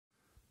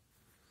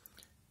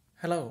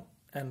Hello,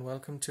 and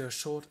welcome to a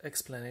short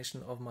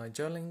explanation of my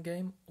journaling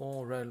game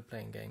or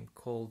role-playing game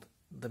called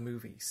The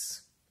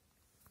Movies.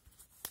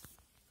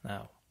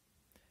 Now,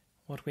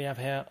 what we have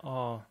here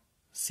are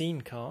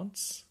scene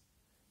cards,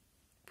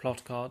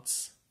 plot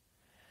cards.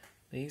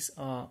 These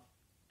are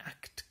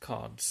act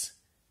cards,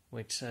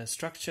 which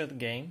structure the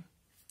game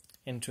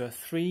into a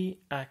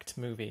 3-act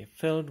movie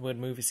filled with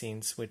movie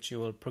scenes which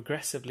you will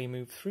progressively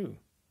move through.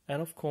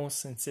 And of course,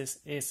 since this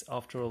is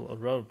after all a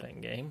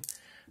role-playing game,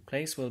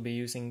 players will be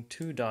using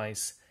 2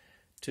 dice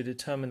to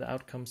determine the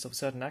outcomes of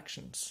certain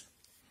actions.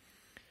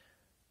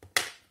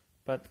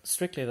 But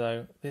strictly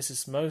though, this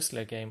is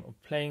mostly a game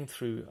of playing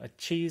through a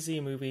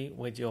cheesy movie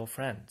with your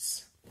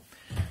friends.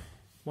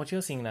 What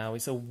you're seeing now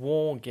is a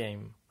war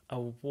game, a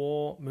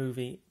war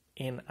movie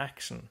in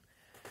action.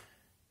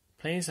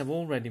 Players have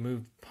already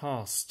moved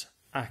past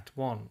Act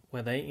 1,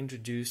 where they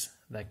introduce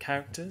their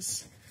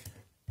characters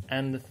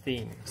and the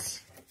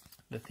themes.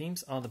 The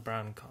themes are the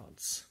brown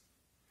cards.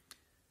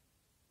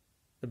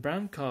 The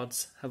brown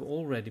cards have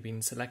already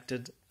been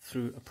selected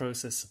through a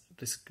process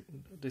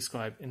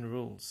described in the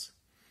rules.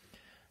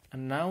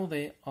 And now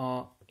they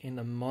are in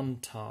a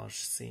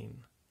montage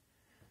scene.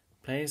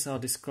 Players are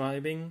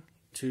describing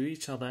to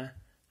each other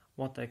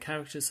what their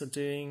characters are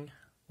doing,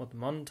 what the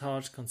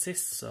montage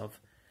consists of,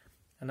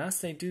 and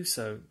as they do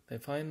so, they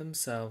find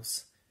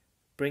themselves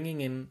bringing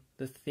in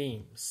the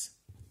themes.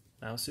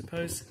 Now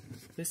suppose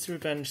this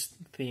revenge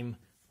theme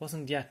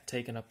wasn't yet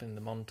taken up in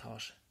the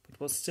montage, but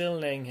was still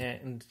laying here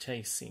in the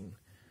chase scene.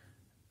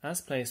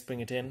 As players bring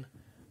it in,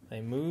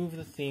 they move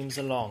the themes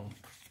along,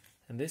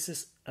 and this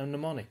is a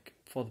mnemonic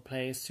for the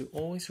players to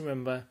always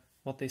remember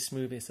what this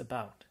movie is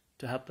about,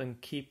 to help them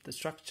keep the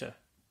structure.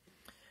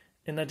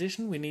 In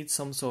addition, we need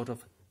some sort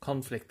of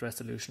conflict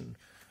resolution,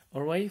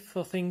 or a way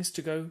for things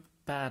to go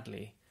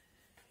badly.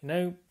 You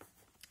know,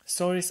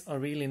 stories are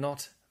really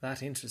not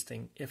that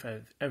interesting if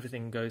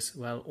everything goes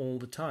well all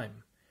the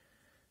time.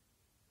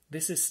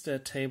 This is the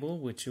table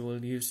which you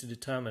will use to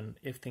determine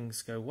if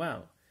things go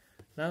well.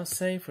 Now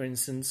say, for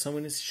instance,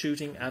 someone is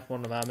shooting at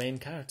one of our main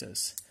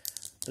characters.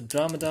 The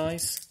drama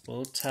dice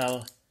will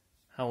tell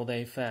how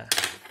they fare.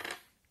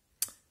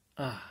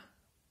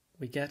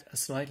 We get a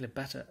slightly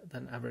better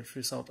than average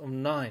result of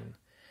 9,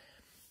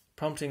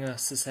 prompting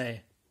us to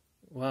say,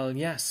 well,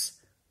 yes,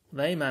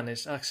 they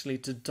managed actually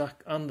to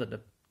duck under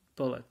the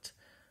bullet.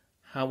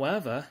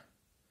 However,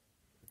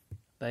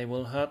 they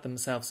will hurt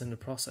themselves in the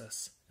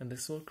process, and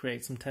this will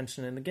create some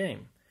tension in the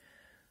game.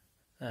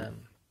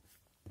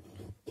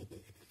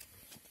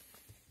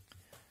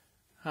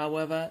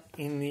 However,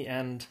 in the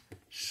end,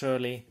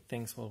 surely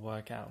things will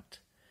work out.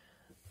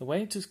 The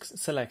way to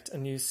select a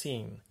new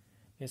scene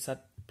is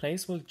that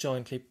players will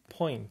jointly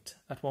point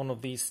at one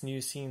of these new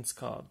scenes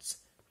cards.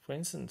 For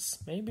instance,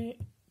 maybe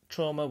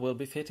trauma will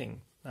be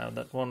fitting now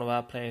that one of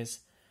our players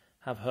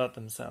have hurt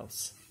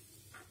themselves.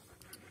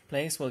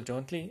 Players will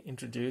jointly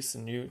introduce a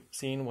new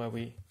scene where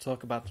we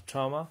talk about the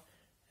trauma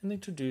and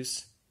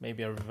introduce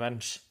maybe a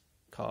revenge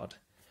card.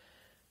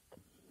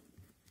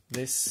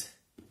 This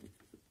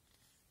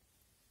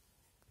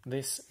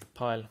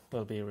pile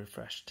will be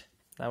refreshed.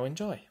 Now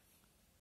enjoy!